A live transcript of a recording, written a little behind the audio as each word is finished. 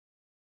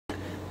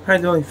Hi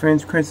Dolly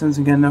friends, Chris once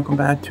again, welcome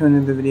back to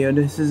another video.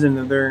 This is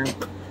another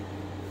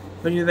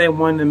video that I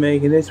wanted to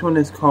make, and this one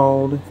is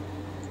called,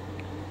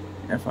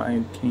 if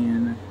I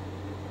can,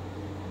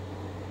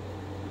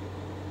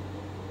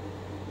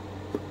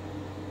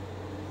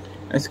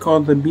 it's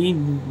called the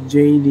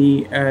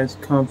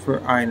bjds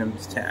comfort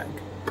items tag.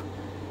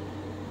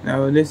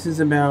 Now this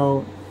is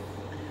about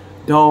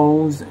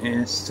dolls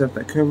and stuff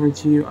that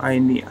covers you. I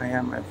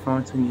have my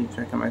phone so I can keep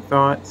track of my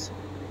thoughts.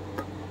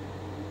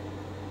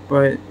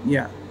 But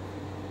yeah.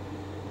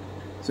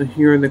 So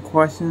here are the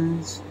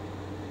questions.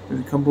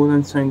 There's a couple of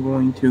them, so I'm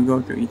going to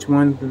go through each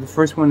one. The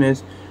first one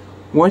is,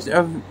 which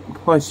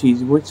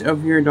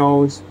of your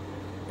dolls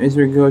is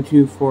your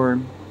go-to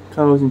for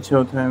cuddles and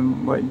chill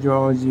time? What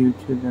draws you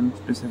to them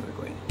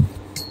specifically?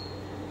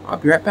 I'll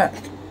be right back.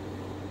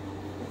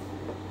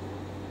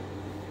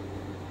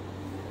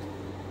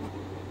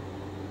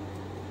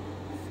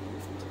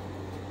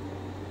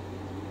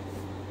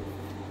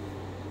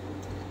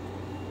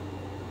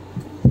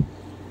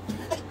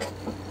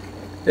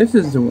 This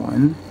is the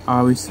one,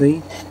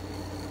 obviously.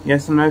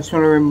 Yes, I'm not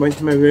trying to remember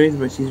my videos,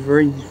 but she's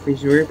very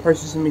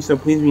precious to me, so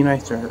please be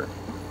nice to her.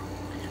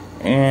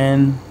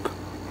 And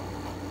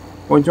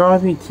what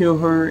draws me to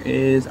her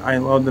is I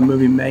love the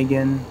movie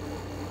Megan.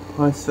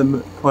 Plus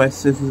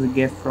this is a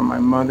gift from my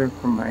mother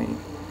for my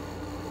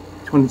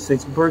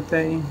 26th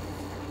birthday.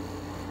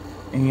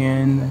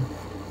 And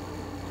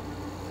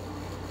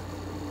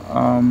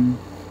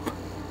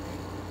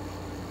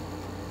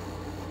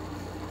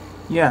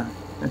yeah.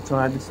 That's all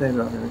I have to say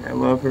about her. I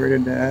love her to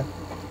death.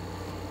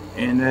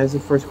 And that is the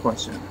first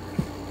question.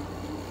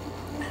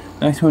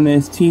 Next one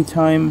is tea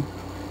time.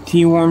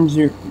 Tea warms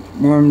you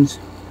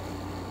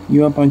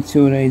up on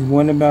chill days.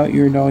 What about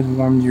your dogs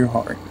warms your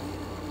heart?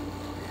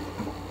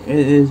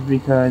 It is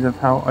because of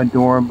how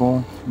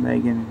adorable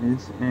Megan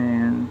is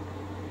and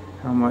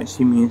how much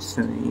she means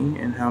to me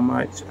and how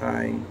much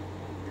I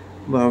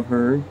love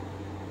her.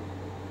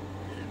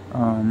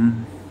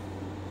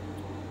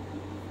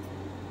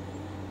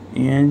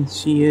 And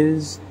she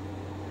is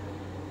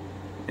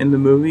in the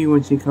movie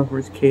when she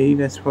comforts Katie.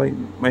 That's probably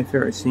my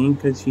favorite scene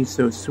because she's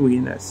so sweet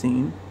in that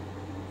scene.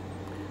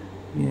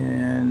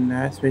 And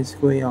that's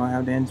basically all I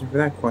have to answer for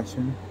that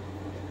question.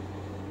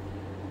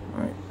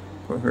 Alright,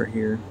 put her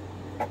here.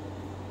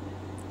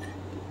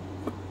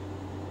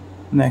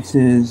 Next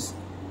is,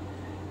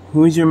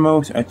 who is your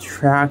most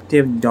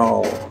attractive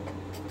doll?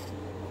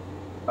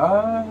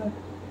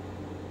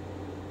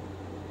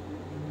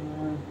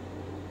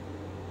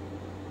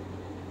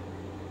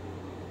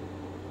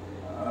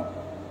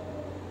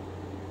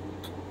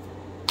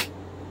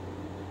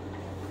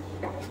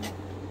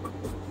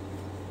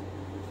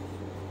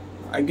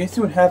 I guess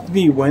it would have to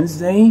be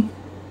Wednesday,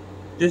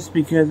 just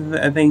because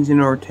I think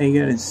Jenna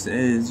Ortega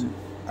is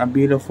a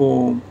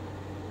beautiful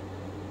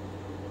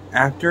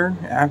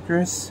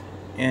actress,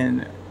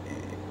 and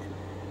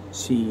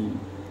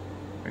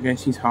I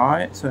guess she's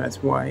hot, so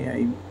that's why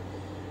I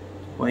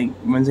like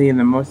Wednesday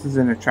the most as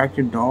an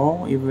attractive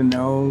doll, even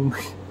though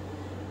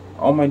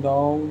all my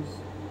dolls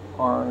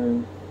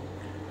are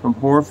from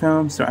horror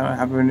films, so I don't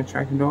have an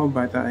attractive doll,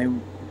 but I thought I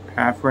would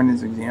have her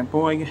as an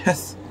example, I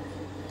guess.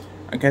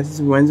 I guess it's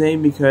Wednesday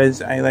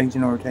because I like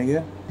Jenna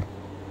Ortega.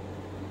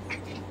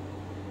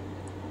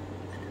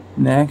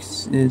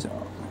 Next is,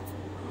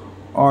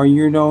 are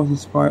your dolls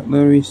inspired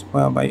by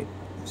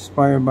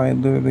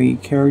literally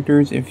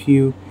characters? If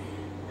you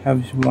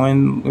have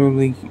one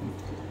literally,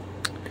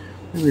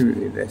 let me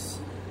read this.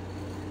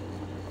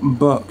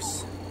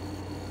 Books.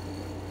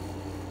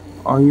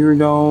 Are your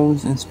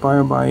dolls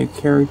inspired by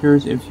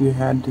characters? If you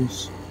had to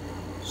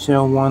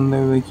show one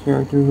literally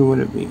character, who would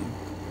it be?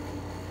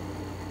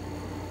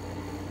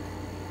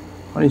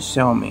 What does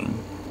shell mean?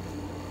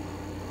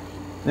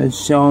 Does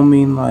shell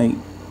mean like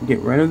get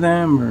rid of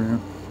them, or?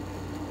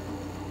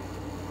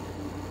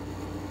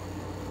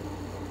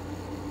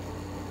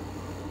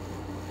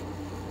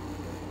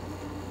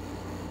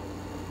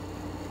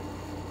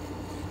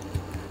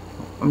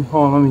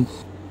 Hold on, let me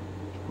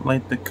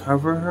like to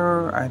cover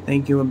her. I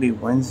think it would be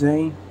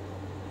Wednesday.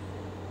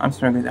 I'm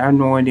sorry guys, I have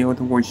no idea what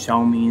the word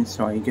shell means,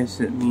 so I guess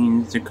it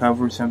means to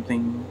cover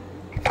something.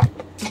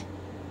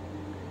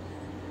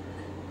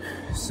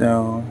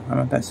 So, I don't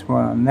know if that's what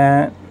on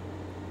that.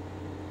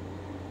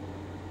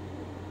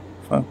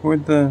 Fuck,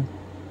 where'd the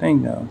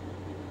thing go?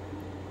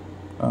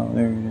 Oh,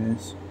 there it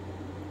is.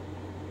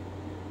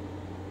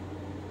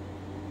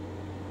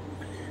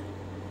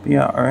 But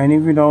yeah, are any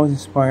of your dolls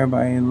inspired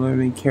by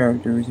literally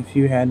characters? If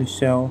you had to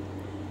show,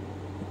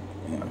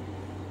 yeah.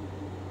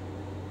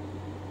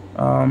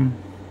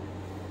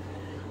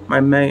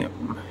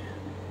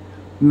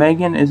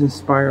 Megan is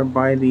inspired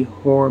by the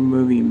horror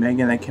movie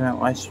Megan that came out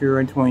last year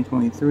in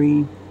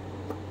 2023.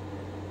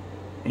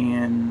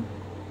 And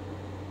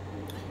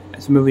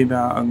it's a movie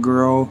about a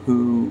girl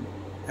who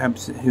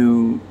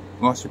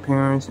lost her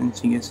parents, and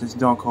she gets this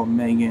doll called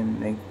Megan,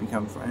 and they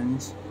become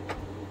friends.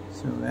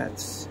 So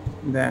that's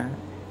that.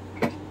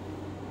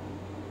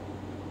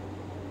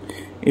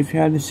 If you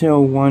had to show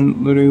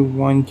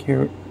one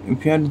character,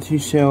 if you had to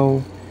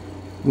show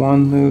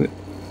one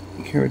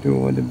character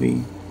would it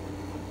be?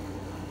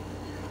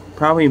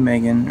 Probably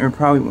Megan, or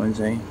probably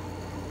Wednesday.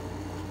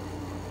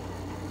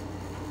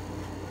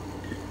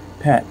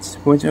 Pets.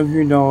 Which of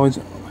your dolls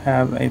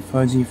have a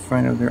fuzzy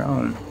friend of their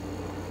own?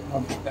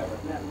 I'll put that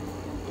right now.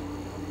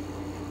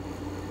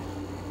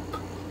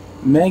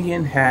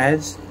 Megan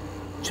has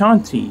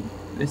Chauncey.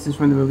 This is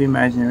from the movie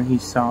Imaginary.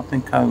 He's soft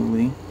and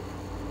cuddly.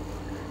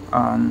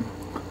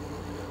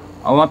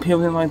 A lot of people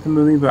didn't like the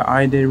movie, but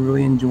I did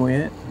really enjoy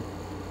it.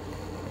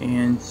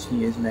 And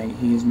he's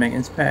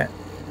Megan's pet.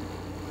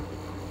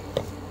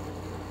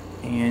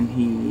 And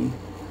he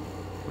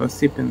was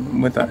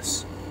sleeping with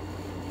us.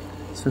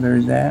 So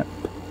there's that.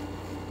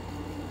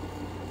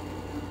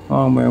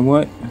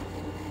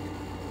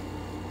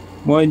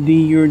 What do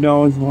your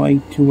dolls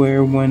like to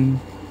wear when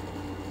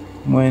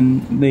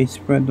they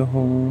spread the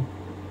whole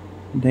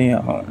day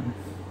at home?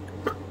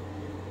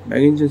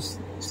 Megan just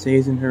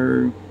stays in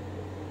her,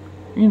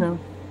 you know,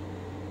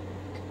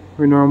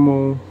 her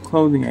normal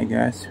clothing, I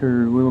guess.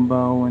 Her little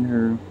bow and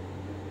her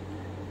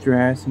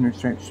dress and her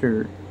striped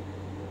shirt.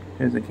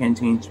 She has a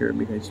canteen shirt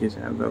because she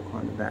doesn't have Velcro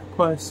on the back.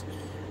 Plus,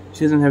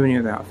 she doesn't have any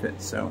other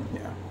outfits, so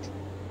yeah.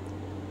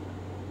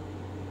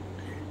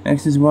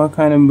 Next is what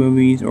kind of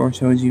movies or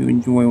shows you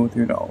enjoy with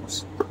your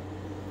dolls.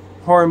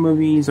 Horror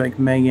movies like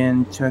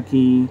Megan,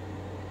 Chucky,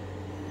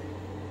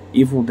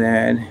 Evil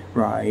Dead,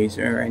 Rise,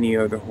 or any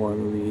other horror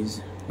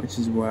movies, which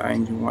is what I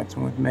enjoy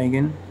watching with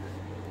Megan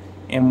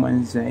and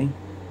Wednesday.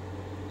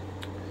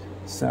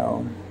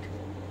 So,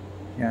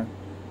 yeah.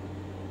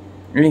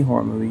 Any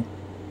horror movie.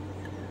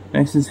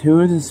 Next is who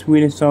is the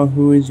sweetest doll,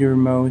 who is your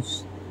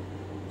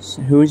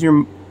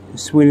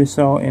sweetest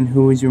doll, and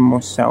who is your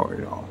most sour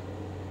doll?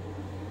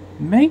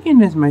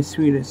 Megan is my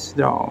sweetest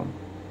doll.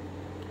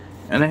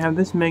 And I have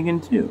this Megan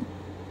too.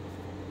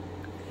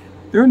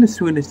 They're the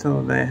sweetest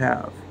doll that I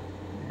have.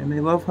 And they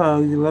love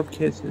hugs, they love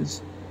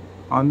kisses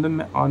on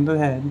the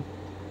head.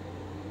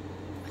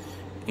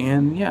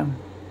 And yeah,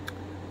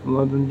 I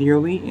love them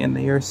dearly, and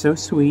they are so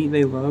sweet.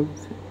 They love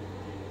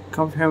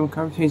having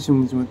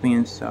conversations with me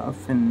and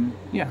stuff, and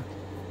yeah.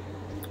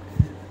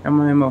 And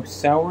my most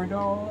sour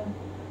doll?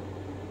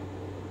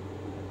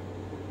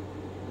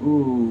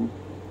 Ooh,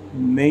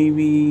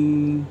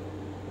 maybe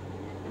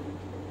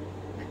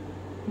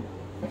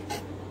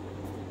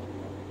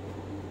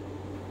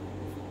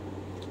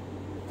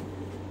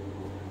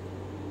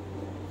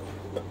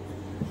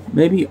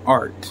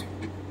Art.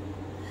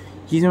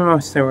 He's my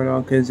most sour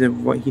doll because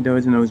of what he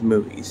does in those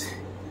movies.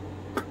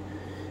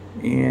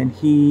 And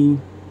he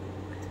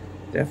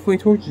definitely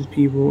tortures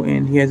people,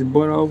 and he has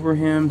blood all over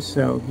him,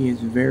 so he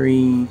is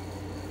very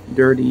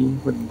dirty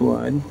with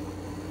blood.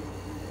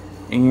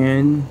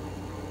 And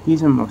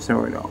he's my most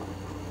sour doll.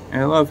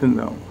 And I love him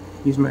though.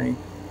 He's my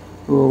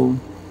little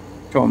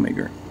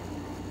troublemaker.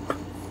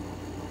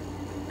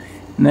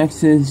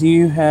 Next is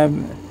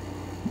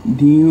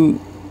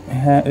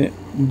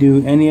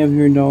do any of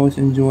your dolls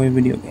enjoy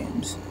video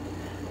games?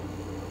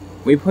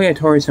 We play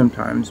Atari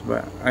sometimes,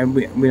 but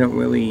we don't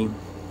really.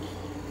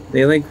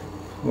 They like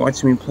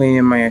watching me play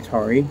in my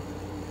Atari.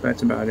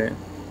 That's about it.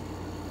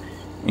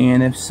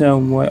 And if so,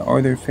 what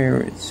are their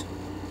favorites?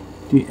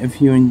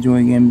 If you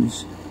enjoy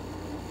games,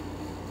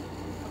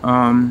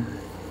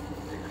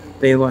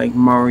 they like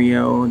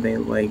Mario, they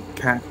like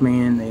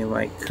Pac-Man, they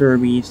like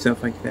Kirby,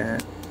 stuff like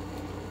that.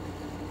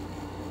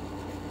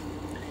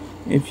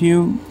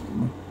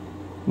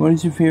 What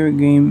is your favorite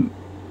game?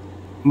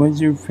 What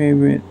is your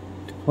favorite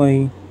to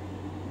play?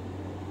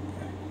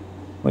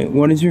 Wait,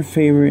 what is your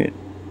favorite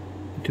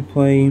to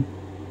play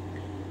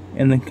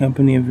in the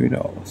company of your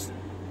dolls?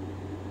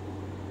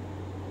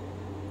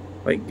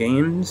 Like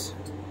games?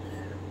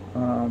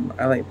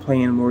 I like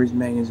playing Where's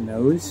Megan's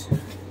Nose.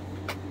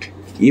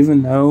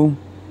 Even though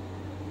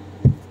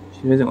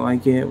she doesn't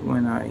like it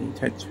when I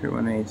touch her,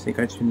 when I say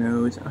touch her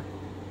nose.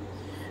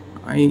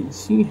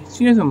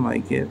 She doesn't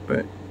like it,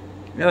 but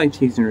I like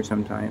teasing her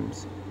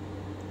sometimes.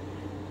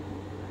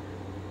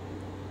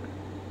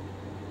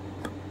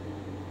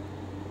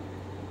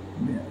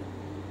 Yeah.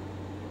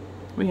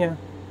 But yeah.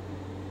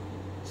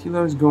 She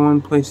loves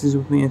going places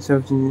with me and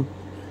stuff. And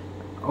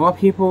a lot of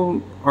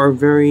people are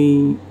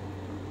very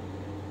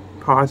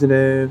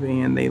positive,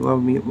 and they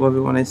love it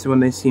when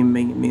they see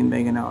me and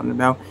Megan out and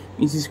about.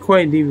 And she's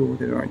quite a diva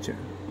with it, aren't you?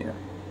 Yeah.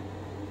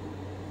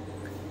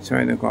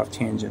 Sorry to go off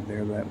tangent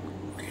there, but.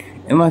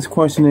 And last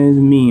question is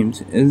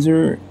memes. Is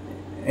there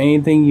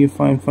anything you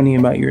find funny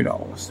about your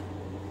dolls?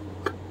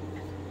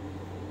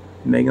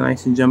 Megan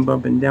likes to jump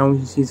up and down when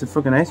she sees a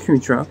fucking ice cream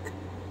truck.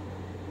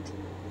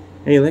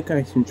 Hey, you like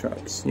ice cream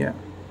trucks? Yeah.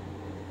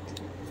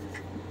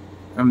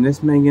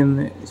 This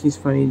Megan, she's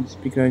funny just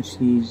because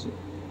she's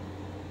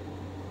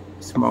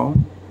small.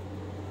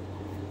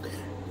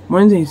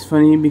 Wednesday's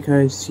funny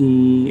because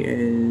she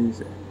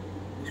is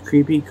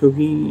creepy,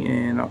 kooky,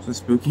 and also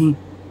spooky.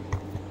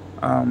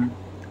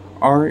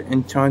 Art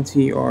and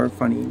Chauncey are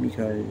funny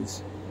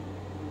because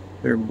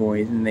they're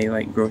boys and they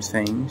like gross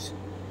things.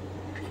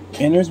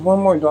 And there's one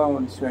more doll I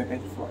want to show you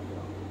guys before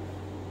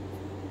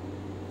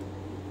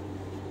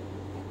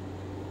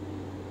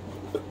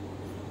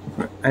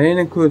I go. I didn't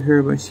include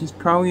her, but she's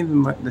probably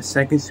the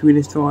second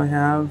sweetest doll I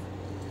have.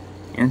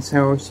 And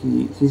so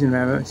she's in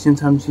bad.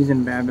 Sometimes she's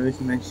in bad mood,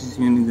 sometimes she's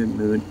in a good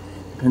mood.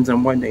 Depends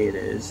on what day it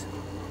is.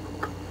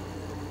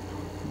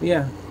 But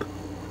yeah.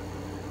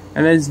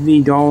 That is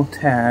the doll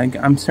tag.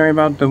 I'm sorry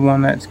about the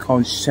one that's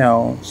called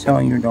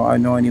selling your doll. I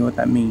have no idea what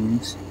that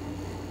means.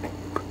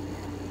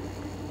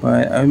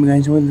 But I hope you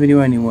guys enjoyed the video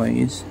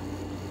anyways.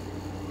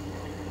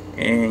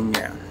 And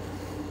yeah.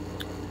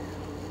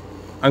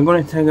 I'm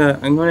gonna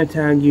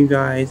tag you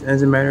guys.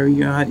 As a matter of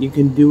you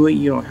can do it,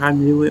 you don't have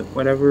to do it,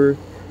 whatever.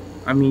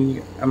 I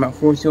mean, I'm not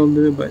forced you to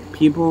do it, but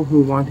people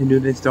who want to do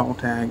this doll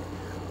tag,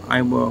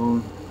 I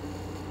would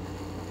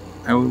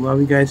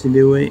love you guys to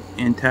do it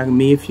and tag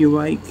me if you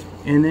like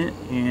in it.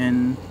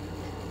 And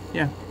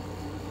yeah,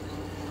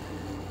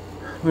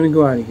 I'm gonna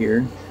go out of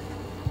here.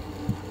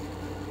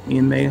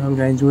 And may I hope you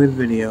guys enjoyed the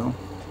video.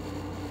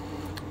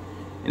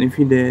 And if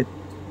you did,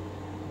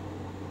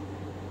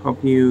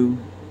 hope you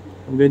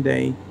have a good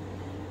day.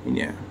 And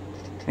yeah,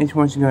 thanks for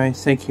watching,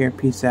 guys. Take care.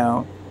 Peace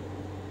out.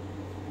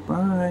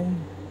 Bye.